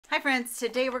Hi friends,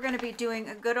 today we're going to be doing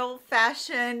a good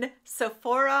old-fashioned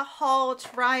Sephora haul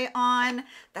try on.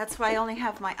 That's why I only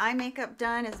have my eye makeup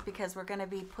done, is because we're going to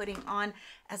be putting on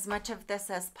as much of this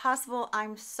as possible.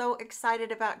 I'm so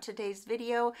excited about today's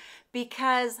video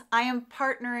because I am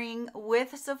partnering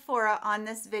with Sephora on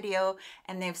this video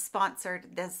and they've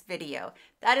sponsored this video.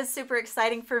 That is super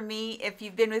exciting for me. If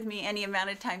you've been with me any amount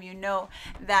of time, you know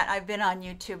that I've been on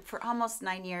YouTube for almost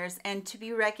 9 years, and to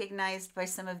be recognized by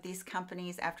some of these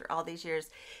companies after all these years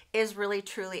is really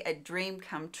truly a dream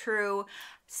come true.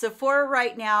 Sephora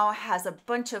right now has a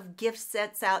bunch of gift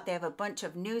sets out. They have a bunch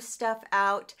of new stuff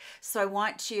out. So I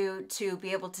want you to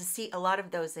be able to see a lot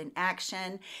of those in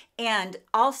action. And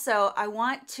also I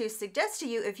want to suggest to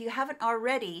you, if you haven't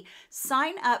already,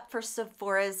 sign up for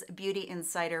Sephora's Beauty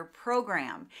Insider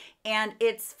program. And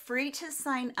it's free to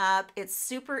sign up. It's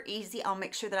super easy. I'll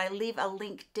make sure that I leave a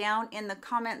link down in the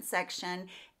comment section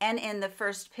and in the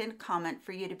first pinned comment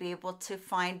for you to be able to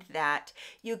find that.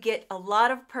 You get a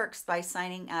lot of perks by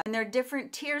signing up, and there are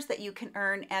different tiers that you can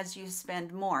earn as you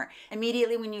spend more.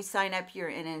 Immediately when you sign up, you're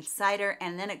an insider,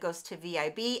 and then it goes to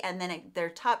VIB, and then their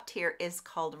top tier is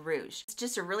called Rouge. It's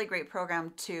just a really great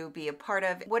program to be a part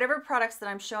of. Whatever products that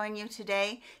I'm showing you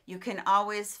today, you can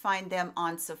always find them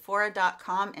on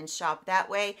Sephora.com and shop that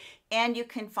way. And you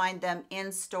can find them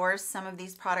in stores. Some of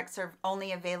these products are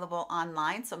only available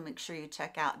online, so make sure you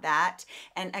check out that.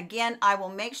 And again, I will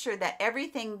make sure that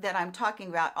everything that I'm talking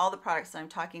about, all the products that I'm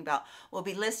talking about, will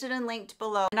be listed and linked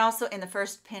below. And also in the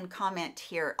first pinned comment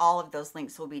here, all of those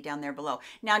links will be down there below.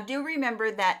 Now, do remember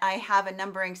that I have a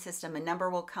numbering system. A number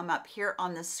will come up here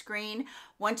on the screen.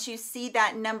 Once you see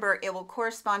that number, it will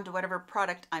correspond to whatever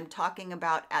product I'm talking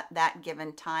about at that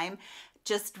given time.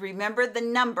 Just remember the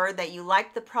number, that you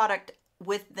like the product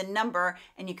with the number,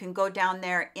 and you can go down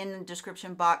there in the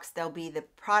description box. There'll be the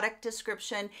product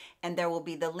description and there will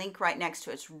be the link right next to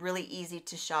it. It's really easy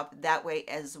to shop that way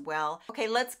as well. Okay,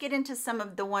 let's get into some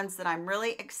of the ones that I'm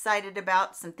really excited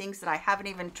about, some things that I haven't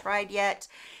even tried yet.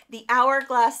 The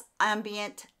Hourglass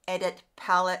Ambient Edit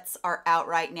palettes are out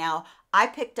right now. I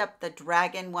picked up the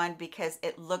dragon one because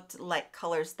it looked like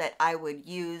colors that I would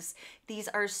use. These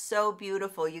are so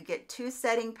beautiful. You get 2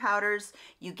 setting powders,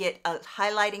 you get a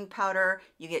highlighting powder,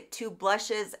 you get 2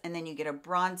 blushes, and then you get a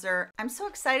bronzer. I'm so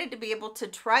excited to be able to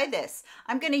try this.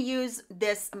 I'm going to use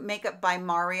this Makeup by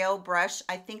Mario brush.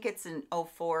 I think it's an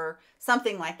 04,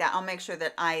 something like that. I'll make sure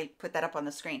that I put that up on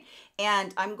the screen.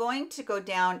 And I'm going to go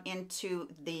down into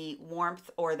the warmth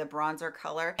or the bronzer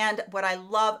color. And what I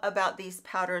love about these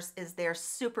powders is they're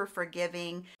super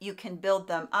forgiving. You can build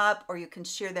them up or you can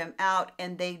shear them out,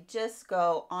 and they just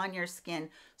go on your skin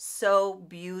so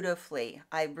beautifully.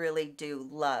 I really do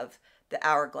love the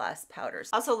Hourglass powders.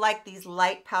 Also like these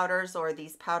light powders, or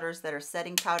these powders that are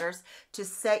setting powders to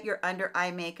set your under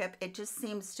eye makeup. It just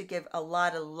seems to give a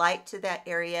lot of light to that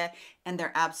area, and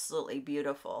they're absolutely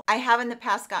beautiful. I have in the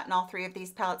past gotten all 3 of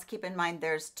these palettes. Keep in mind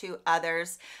there's 2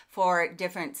 others for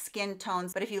different skin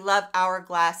tones, but if you love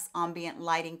Hourglass ambient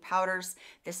lighting powders,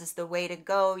 this is the way to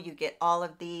go. You get all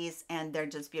of these and they're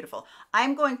just beautiful.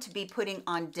 I'm going to be putting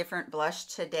on different blush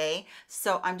today,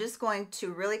 so I'm just going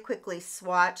to really quickly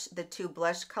swatch the 2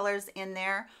 blush colors in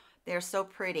there. They're so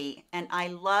pretty, and I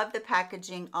love the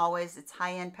packaging always. It's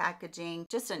high-end packaging.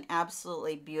 Just an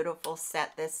absolutely beautiful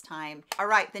set this time. All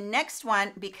right, the next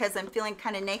one, because I'm feeling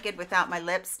kind of naked without my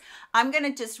lips, I'm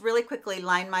gonna just really quickly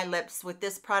line my lips with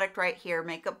this product right here,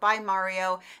 Makeup by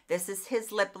Mario. This is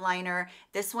his lip liner.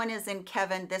 This one is in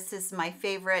Kevin. This is my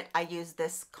favorite. I use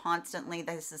this constantly.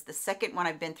 This is the second one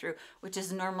I've been through, which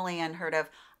is normally unheard of.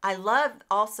 I love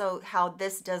also how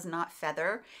this does not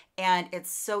feather, and it's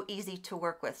so easy to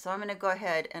work with. So I'm going to go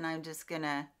ahead and I'm just going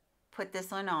to put this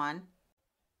one on.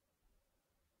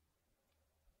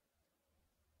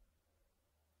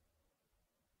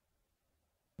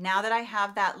 Now that I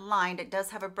have that lined, it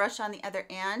does have a brush on the other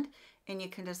end, and you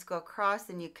can just go across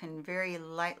and you can very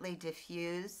lightly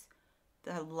diffuse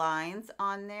the lines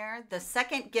on there. The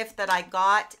second gift that I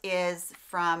got is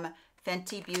from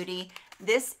Fenty Beauty.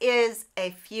 This is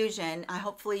a fusion.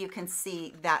 Hopefully you can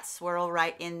see that swirl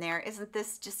right in there. Isn't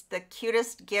this just the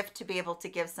cutest gift to be able to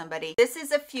give somebody? This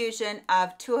is a fusion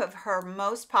of 2 of her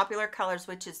most popular colors,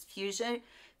 which is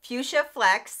Fuchsia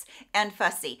Flex and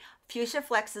Fussy. Fuchsia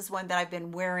Flex is one that I've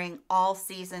been wearing all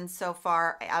season so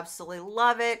far. I absolutely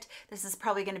love it. This is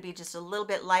probably going to be just a little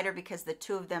bit lighter because the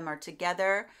 2 of them are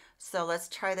together. So let's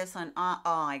try this one on.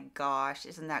 Oh my gosh,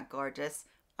 isn't that gorgeous?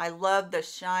 I love the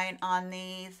shine on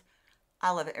these.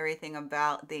 I love everything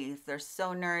about these. They're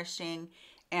so nourishing,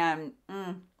 and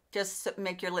just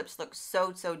make your lips look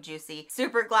so, so juicy.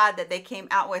 Super glad that they came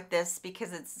out with this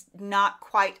because it's not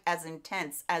quite as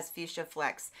intense as Fuchsia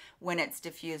Flex when it's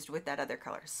diffused with that other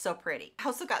color. So pretty. I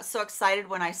also got so excited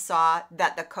when I saw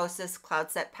that the Kosas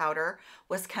Cloud Set Powder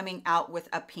was coming out with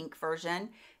a pink version.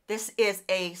 This is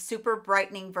a super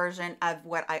brightening version of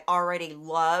what I already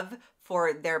love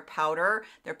for their powder.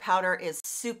 Their powder is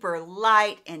super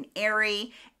light and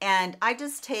airy, and I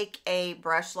just take a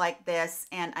brush like this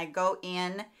and I go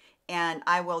in and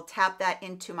I will tap that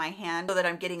into my hand so that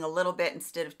I'm getting a little bit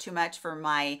instead of too much for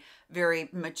my very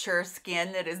mature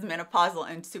skin that is menopausal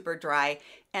and super dry.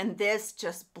 And this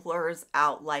just blurs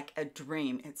out like a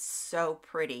dream. It's so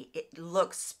pretty. It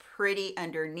looks pretty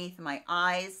underneath my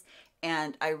eyes,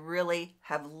 and I really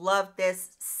have loved this.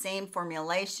 Same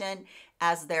formulation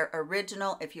as their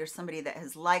original. If you're somebody that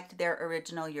has liked their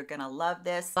original, you're gonna love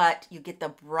this, but you get the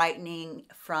brightening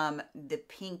from the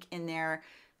pink in there.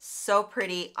 So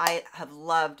pretty. I have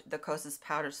loved the Kosas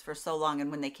powders for so long, and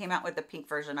when they came out with the pink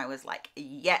version, I was like,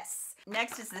 yes.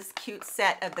 Next is this cute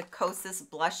set of the Kosas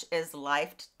Blush is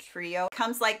Life trio.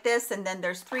 Comes like this, and then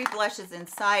there's 3 blushes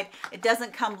inside. It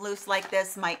doesn't come loose like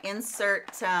this. My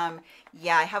insert,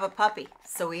 yeah, I have a puppy,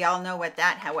 so we all know what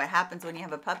happens when you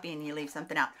have a puppy and you leave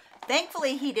something out.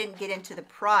 Thankfully, he didn't get into the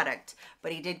product,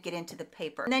 but he did get into the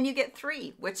paper. And then you get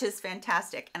 3, which is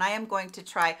fantastic. And I am going to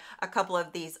try a couple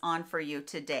of these on for you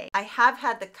today. I have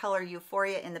had the color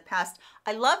Euphoria in the past.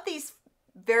 I love these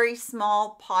very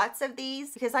small pots of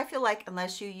these because I feel like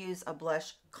unless you use a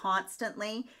blush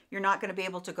constantly, you're not going to be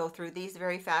able to go through these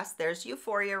very fast. There's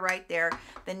Euphoria right there.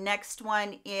 The next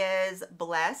one is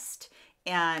Blessed,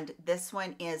 and this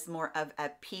one is more of a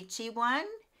peachy one.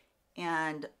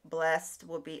 And Blessed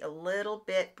will be a little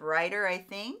bit brighter, I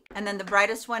think. And then the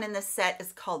brightest one in the set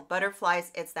is called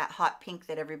Butterflies. It's that hot pink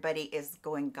that everybody is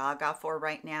going gaga for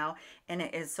right now, and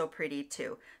it is so pretty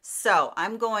too. So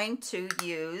I'm going to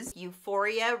use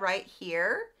Euphoria right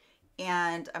here,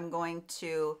 and I'm going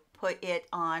to put it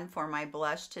on for my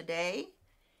blush today.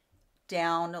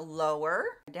 Down lower,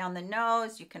 down the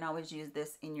nose. You can always use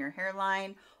this in your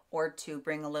hairline or to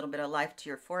bring a little bit of life to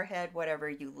your forehead, whatever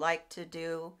you like to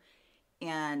do.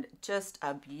 And just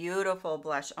a beautiful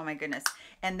blush. Oh my goodness.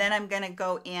 And then I'm going to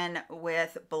go in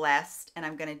with Blessed, and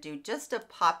I'm going to do just a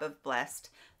pop of Blessed.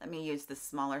 Let me use the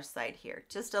smaller side here.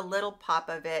 Just a little pop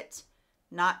of it,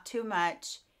 not too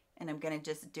much. And I'm going to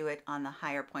just do it on the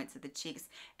higher points of the cheeks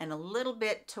and a little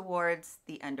bit towards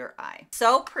the under eye.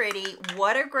 So pretty.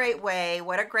 What a great way.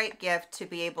 What a great gift to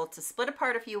be able to split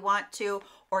apart if you want to,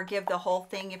 or give the whole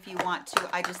thing if you want to.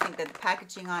 I just think that the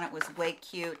packaging on it was way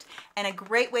cute, and a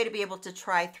great way to be able to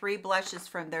try 3 blushes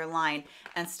from their line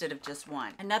instead of just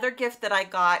one. Another gift that I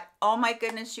got, oh my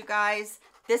goodness, you guys,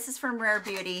 this is from Rare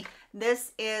Beauty.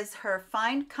 This is her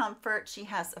Find Comfort. She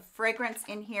has a fragrance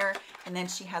in here, and then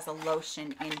she has a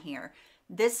lotion in here.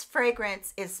 This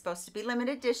fragrance is supposed to be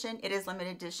limited edition. It is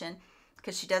limited edition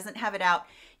because she doesn't have it out.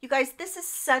 You guys, this is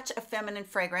such a feminine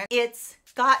fragrance. It's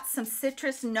got some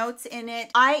citrus notes in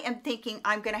it. I am thinking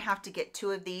I'm gonna have to get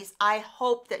 2 of these. I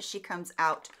hope that she comes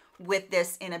out with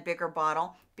this in a bigger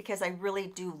bottle because I really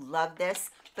do love this.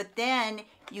 But then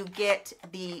you get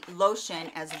the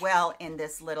lotion as well in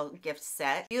this little gift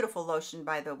set. Beautiful lotion,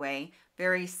 by the way.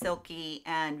 Very silky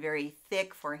and very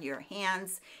thick for your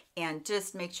hands, and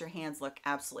just makes your hands look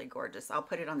absolutely gorgeous. I'll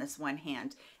put it on this one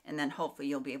hand, and then hopefully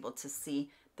you'll be able to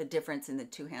see the difference in the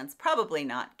 2 hands. Probably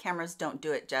not. Cameras don't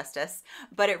do it justice,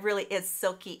 but it really is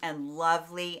silky and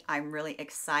lovely. I'm really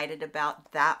excited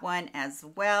about that one as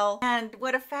well. And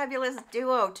what a fabulous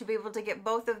duo to be able to get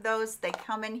both of those. They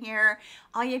come in here.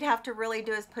 All you'd have to really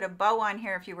do is put a bow on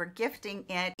here if you were gifting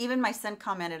it. Even my son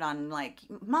commented on, like,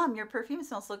 Mom, your perfume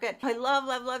smells so good. I love,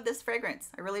 love, love this fragrance.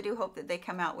 I really do hope that they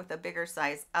come out with a bigger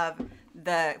size of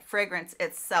the fragrance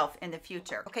itself in the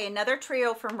future. Okay, another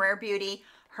trio from Rare Beauty.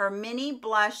 Her Mini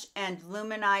Blush and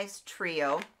Luminize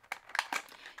Trio.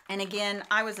 And again,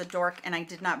 I was a dork and I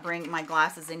did not bring my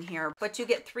glasses in here, but you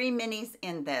get 3 minis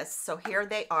in this. So here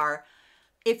they are.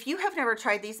 If you have never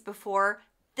tried these before,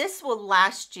 this will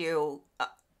last you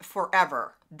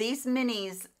forever. These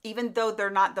minis, even though they're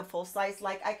not the full size,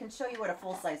 like I can show you what a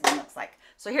full size one looks like.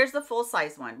 So here's the full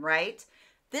size one, right?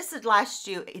 This would last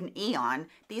you an eon.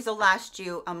 These will last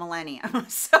you a millennium.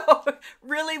 So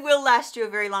really will last you a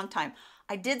very long time.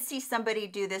 I did see somebody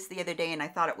do this the other day and I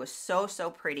thought it was so, so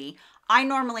pretty. I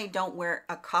normally don't wear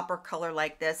a copper color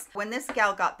like this. When this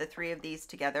gal got the 3 of these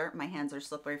together, my hands are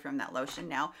slippery from that lotion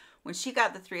now. When she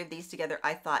got the 3 of these together,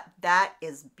 I thought that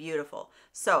is beautiful.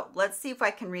 So let's see if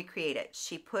I can recreate it.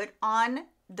 She put on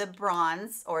the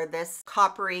bronze or this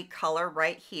coppery color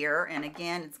right here. And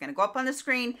again, it's gonna go up on the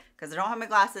screen because I don't have my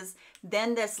glasses.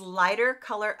 Then this lighter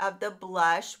color of the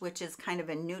blush, which is kind of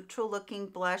a neutral looking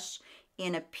blush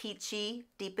in a peachy,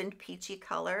 deepened peachy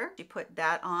color. She put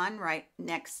that on right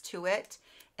next to it.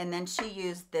 And then she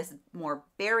used this more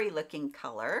berry looking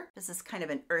color. This is kind of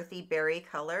an earthy berry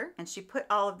color. And she put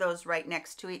all of those right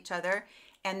next to each other.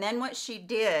 And then what she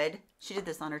did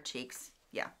this on her cheeks.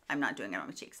 Yeah, I'm not doing it on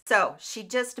my cheeks. So she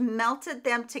just melted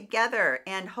them together,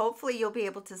 and hopefully you'll be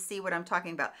able to see what I'm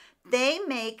talking about. They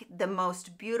make the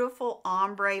most beautiful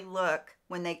ombre look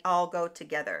when they all go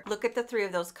together. Look at the three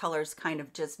of those colors kind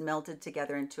of just melted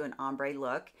together into an ombre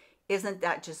look. Isn't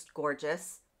that just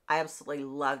gorgeous? I absolutely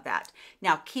love that.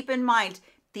 Now keep in mind,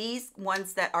 these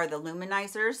ones that are the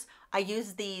luminizers, I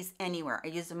use these anywhere. I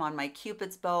use them on my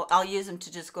Cupid's bow. I'll use them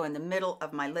to just go in the middle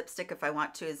of my lipstick if I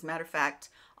want to. As a matter of fact,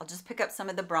 I'll just pick up some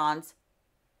of the bronze.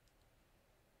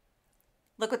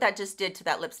 Look what that just did to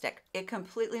that lipstick. It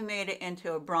completely made it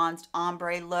into a bronzed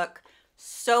ombre look.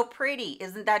 So pretty.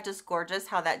 Isn't that just gorgeous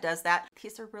how that does that?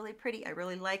 These are really pretty. I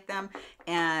really like them,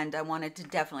 and I wanted to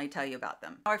definitely tell you about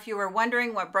them. Or if you were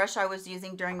wondering what brush I was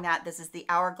using during that, this is the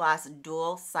Hourglass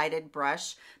dual-sided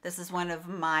brush. This is one of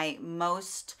my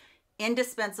most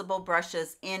indispensable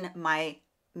brushes in my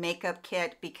makeup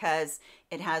kit because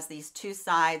it has these two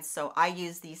sides, so I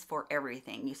use these for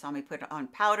everything. You saw me put on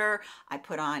powder. I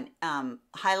put on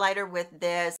highlighter with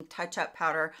this touch-up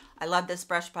powder. I love this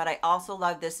brush, but I also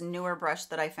love this newer brush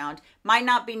that I found. Might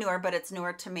not be newer, but it's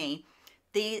newer to me.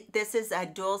 This is a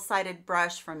dual-sided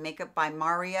brush from Makeup by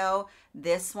Mario.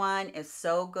 This one is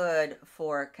so good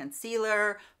for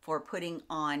concealer, for putting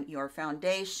on your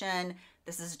foundation.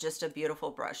 This is just a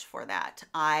beautiful brush for that.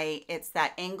 It's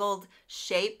that angled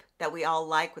shape that we all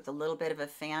like with a little bit of a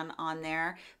fan on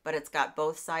there, but it's got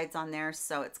both sides on there,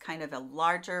 so it's kind of a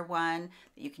larger one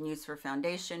that you can use for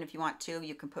foundation if you want to.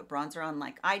 You can put bronzer on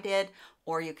like I did,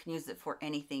 or you can use it for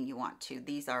anything you want to.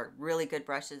 These are really good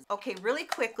brushes. Okay, really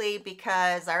quickly,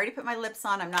 because I already put my lips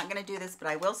on, I'm not gonna do this, but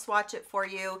I will swatch it for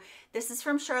you. This is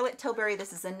from Charlotte Tilbury.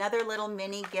 This is another little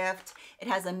mini gift. It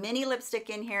has a mini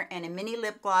lipstick in here and a mini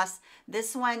lip gloss.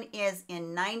 This one is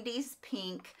in 90s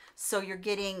pink. So you're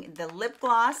getting the lip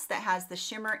gloss that has the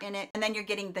shimmer in it, and then you're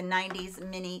getting the 90s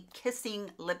mini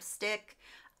kissing lipstick.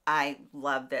 I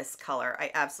love this color. I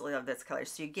absolutely love this color.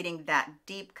 So you're getting that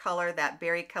deep color, that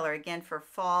berry color again for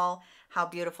fall. How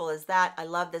beautiful is that? I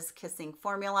love this kissing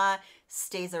formula.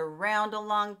 Stays around a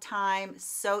long time.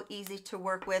 So easy to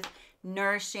work with.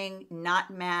 Nourishing, not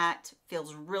matte,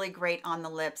 feels really great on the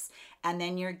lips. And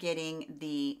then you're getting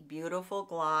the beautiful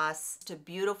gloss. It's a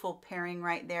beautiful pairing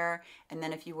right there. And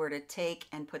then if you were to take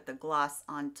and put the gloss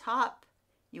on top,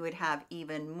 you would have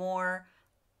even more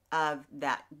of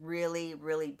that really,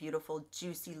 really beautiful,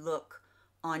 juicy look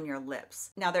on your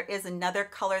lips. Now there is another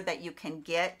color that you can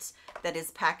get that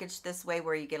is packaged this way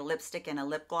where you get a lipstick and a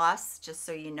lip gloss, just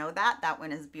so you know that. That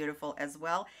one is beautiful as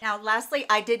well. Now lastly,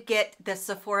 I did get the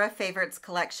Sephora Favorites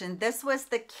collection. This was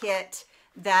the kit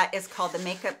that is called the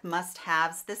Makeup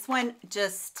Must-Haves. This one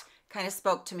just kind of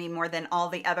spoke to me more than all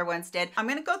the other ones did. I'm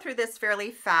going to go through this fairly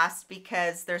fast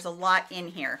because there's a lot in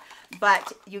here,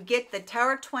 but you get the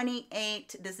Tower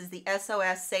 28. This is the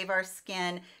SOS Save Our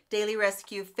Skin Daily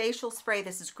Rescue Facial Spray.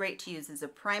 This is great to use as a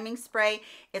priming spray.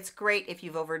 It's great if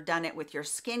you've overdone it with your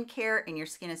skincare and your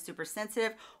skin is super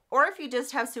sensitive, or if you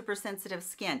just have super sensitive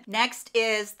skin. Next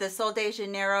is the Sol de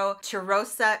Janeiro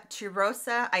Cheirosa.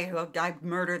 I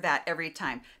murder that every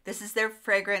time. This is their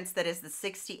fragrance that is the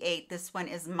 68. This one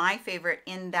is my favorite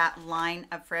in that line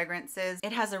of fragrances.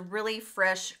 It has a really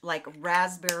fresh, like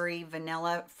raspberry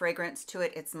vanilla fragrance to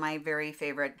it. It's my very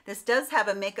favorite. This does have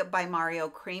a Makeup by Mario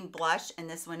cream blush, and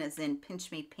this one is in Pinch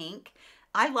Me Pink.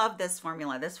 I love this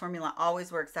formula. This formula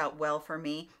always works out well for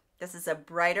me. This is a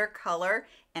brighter color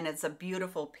and it's a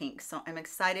beautiful pink. So I'm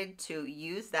excited to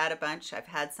use that a bunch. I've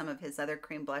had some of his other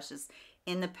cream blushes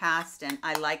in the past and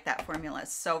I like that formula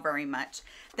so very much.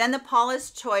 Then the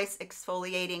Paula's Choice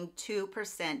Exfoliating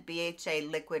 2% BHA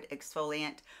Liquid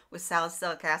Exfoliant with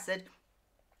salicylic acid.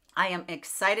 I am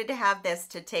excited to have this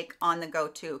to take on the go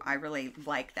too. I really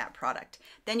like that product.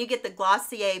 Then you get the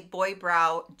Glossier Boy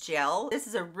Brow Gel. This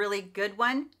is a really good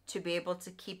one to be able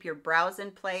to keep your brows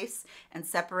in place and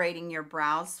separating your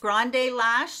brows. Grande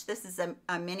Lash. This is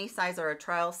a mini size or a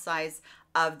trial size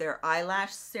of their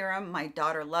eyelash serum. My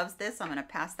daughter loves this. I'm going to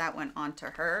pass that one on to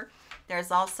her.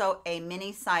 There's also a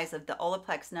mini size of the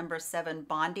Olaplex No. 7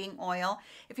 Bonding Oil.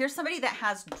 If you're somebody that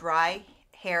has dry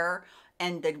hair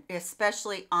and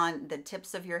especially on the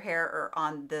tips of your hair or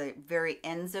on the very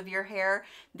ends of your hair,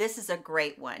 this is a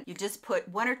great one. You just put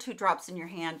 1 or 2 drops in your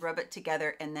hand, rub it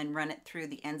together, and then run it through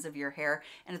the ends of your hair,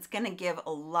 and it's going to give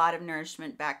a lot of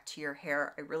nourishment back to your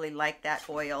hair. I really like that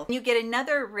oil. You get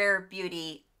another Rare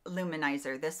Beauty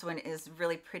luminizer. This one is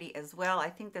really pretty as well. I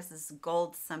think this is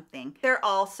gold something. They're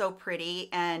all so pretty,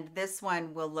 and this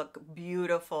one will look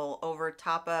beautiful over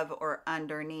top of or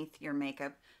underneath your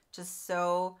makeup. Just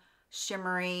so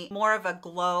shimmery, more of a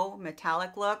glow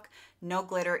metallic look, no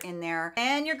glitter in there.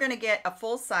 And you're going to get a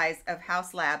full size of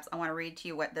Haus Labs. I want to read to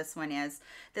you what this one is.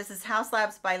 This is Haus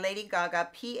Labs by Lady Gaga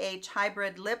pH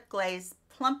Hybrid Lip Glaze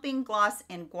Plumping Gloss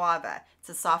in Guava. It's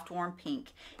a soft warm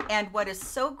pink. And what is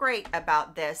so great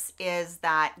about this is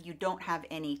that you don't have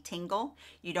any tingle,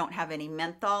 you don't have any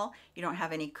menthol, you don't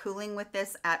have any cooling with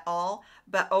this at all,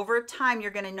 but over time you're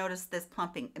going to notice this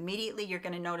plumping. Immediately you're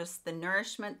going to notice the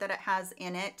nourishment that it has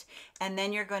in it, and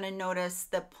then you're going to notice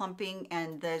the plumping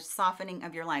and the softening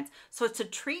of your lines. So it's a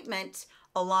treatment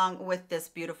along with this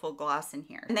beautiful gloss in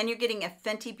here. And then you're getting a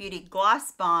Fenty Beauty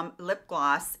Gloss Bomb lip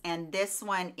gloss, and this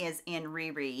one is in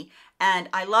Riri. And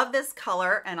I love this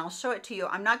color, and I'll show it to you.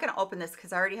 I'm not going to open this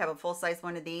because I already have a full-size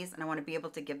one of these, and I want to be able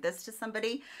to give this to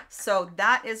somebody. So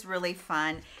that is really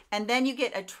fun. And then you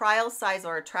get a trial size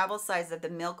or a travel size of the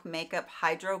Milk Makeup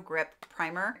Hydro Grip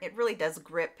Primer. It really does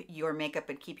grip your makeup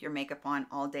and keep your makeup on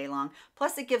all day long.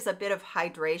 Plus, it gives a bit of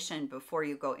hydration before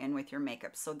you go in with your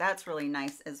makeup. So that's really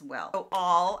nice as well. So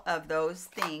all of those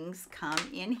things come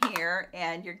in here,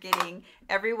 and you're getting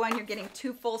everyone. You're getting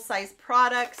 2 full-size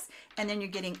products, and then you're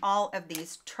getting all of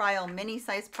these trial mini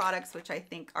size products, which I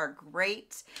think are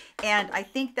great. And I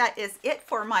think that is it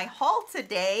for my haul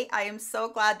today. I am so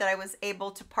glad that I was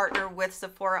able to partner with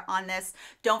Sephora on this.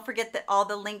 Don't forget that all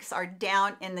the links are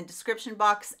down in the description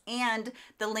box, and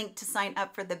the link to sign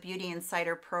up for the Beauty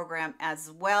Insider program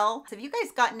as well. So have you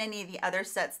guys gotten any of the other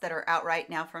sets that are out right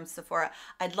now from Sephora?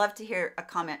 I'd love to hear a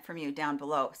comment from you down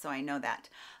below so I know that.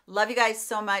 Love you guys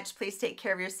so much. Please take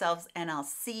care of yourselves, and I'll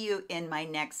see you in my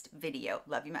next video.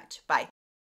 Love you much. Bye.